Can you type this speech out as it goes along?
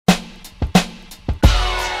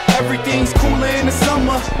Everything's cooler in the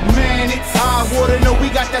summer, man, it's high water, no, we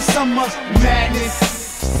got that summer madness.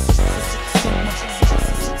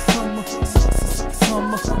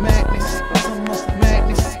 Summer madness, summer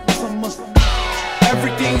madness, summer.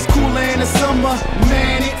 Everything's cooler in the summer,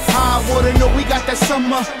 man, it's high water, no, we got that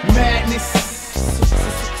summer madness.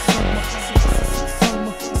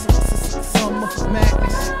 Summer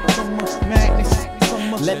madness, summer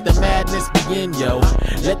madness. Let the madness begin, yo.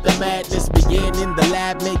 Let the madness begin in the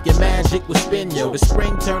lab, making magic with spin, yo. The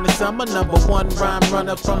spring turn to summer, #1 rhyme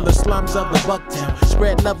runner from the slums of the Bucktown.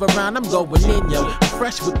 Spread love around, I'm going in, yo. I'm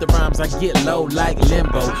fresh with the rhymes, I get low like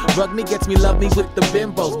limbo. Rug me gets me, love me with the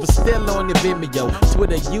bimbos, but still on your Vimeo.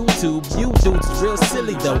 Twitter, YouTube, you dudes is real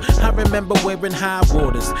silly though. I remember wearing high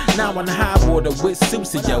waters, now on high water with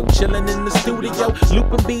Susie, yo. Chilling in the studio,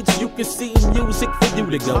 looping beats, you can see music for you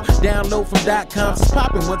to go. Download from .coms, it's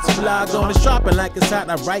popping once you log on. It's dropping like it's hot,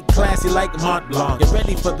 I write classy like Mont Blanc. Get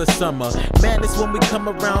ready for the summer, man, it's when we come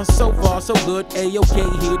around. So far, so good, A-OK,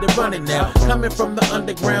 here to run it now. Coming from the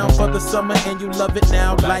underground for the summer, and you love it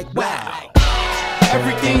now like wow.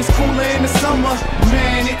 Everything's cooler in the summer,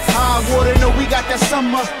 man, it's high water, no, we got that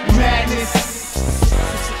summer madness.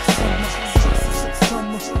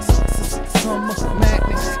 Summer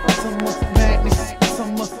madness, summer madness,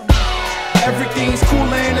 summer. Everything's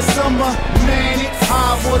cooler in the summer, man, it's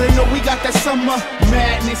high water, no, we got that summer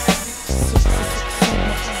madness.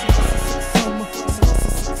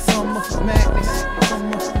 Summer madness,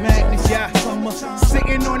 summer madness, yeah. Summer.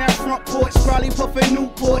 Sitting on that front porch, probably puffin'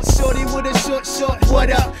 Newport. Shorty with a short, what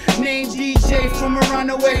up? Name DJ from around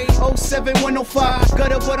the way, 07 105.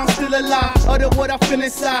 Gutter but I'm still alive, utter what I feel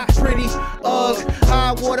inside. Pretty,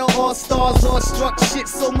 high water, all stars, all struck. Shit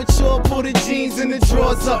so mature, pull the jeans and the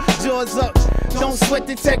drawers up, jaws up. Don't sweat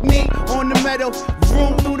the technique on the metal.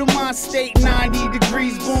 Room through the mind state, 90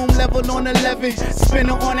 degrees, boom, level on 11.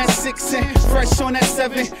 Spinner on that 6 and fresh on that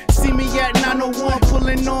 7. See me at 901,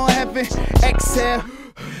 pulling on heaven. Exhale.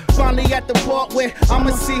 Finally at the part where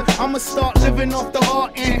I'ma start living off the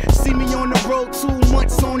heart and see me on the road 2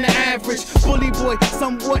 months on the average. Bully boy,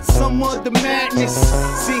 somewhat, some of the madness.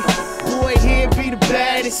 See, boy, here be the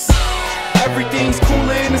baddest. Everything's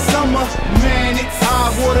cooler in the summer, man, it's high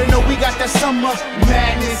water, no, we got that summer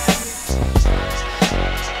madness.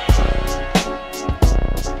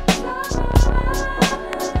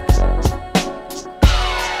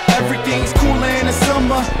 Everything's cooler in the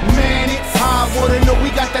summer, man, it's high water, no, we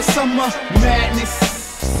got that summer madness.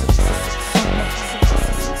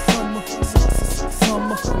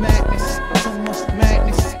 Summer madness, summer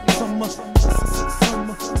madness, summer.